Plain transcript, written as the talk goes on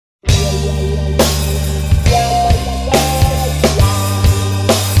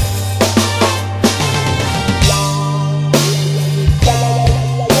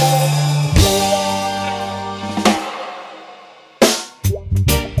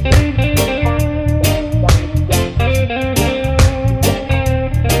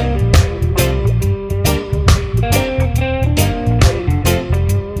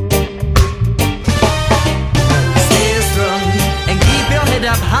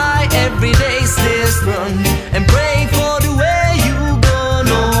And pray for the way you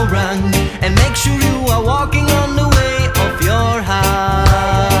gonna run, and make sure you are walking on the way of your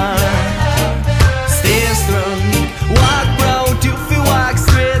heart. Stay strong, walk proud, you feel walk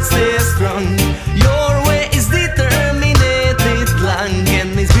straight, stay strong. Your way is determined, it's long,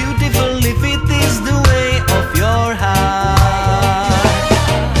 and it's beautiful if it is the way of your heart.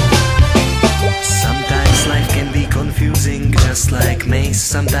 Sometimes life can be confusing, just like maze.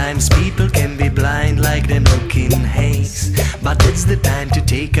 Sometimes people can be blind like them look in haze. But it's the time to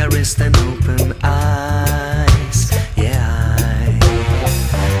take a rest and open eyes. Yeah,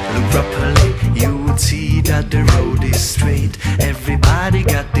 look properly, you would see that the road is straight. Everybody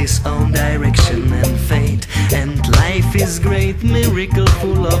got his own direction and fate, and life is great, miracle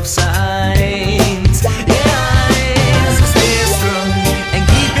full of signs. Yeah, so stay strong and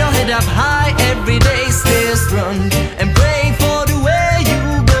keep your head up high every day. Stay strong and pray for the way you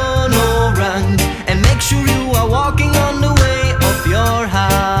gonna run, and make sure you are walking on the way of your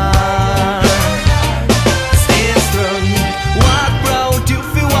heart. Stay strong, walk proud, you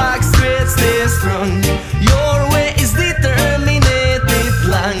feel walk straight. Stay strong, your way is determined, it's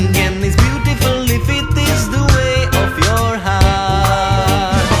long, and it's beautiful if it is the way of your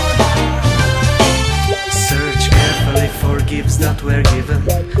heart. Search carefully for gifts that were given,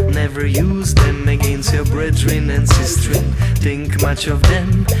 never use them against your brethren and sistren. Think much of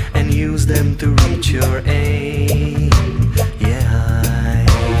them and use them to reach your aim. Yeah,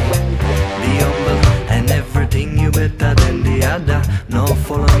 be humble and everything you better than the other. No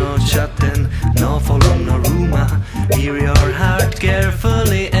follow no chat and no follow no rumor. Hear your heart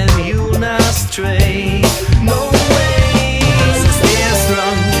carefully and you'll not stray. No way, so stay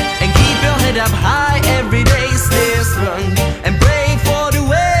strong and keep your head up high every day. Stay strong and pray for the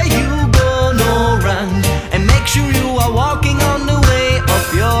way you gonna run, and make sure you are walking on the way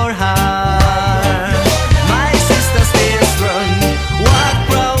of your heart. My sister, stay strong, walk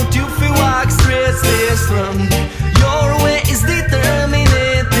proud, you feel walk straight. Stay strong, your way is determined,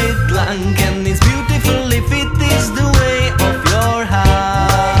 it's long, and it's beautiful if it is the way of your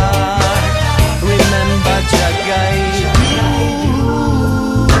heart. Remember Jah guide you,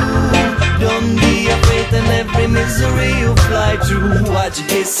 don't be afraid in every misery you fly through. Watch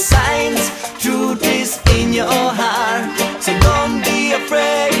his signs, truth is in your heart, so don't be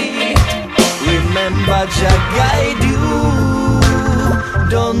afraid. Remember Jah guide you,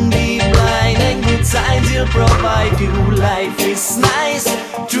 don't be blind, and good signs he'll provide you. Life is nice,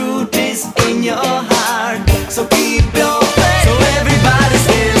 truth is in your heart, so keep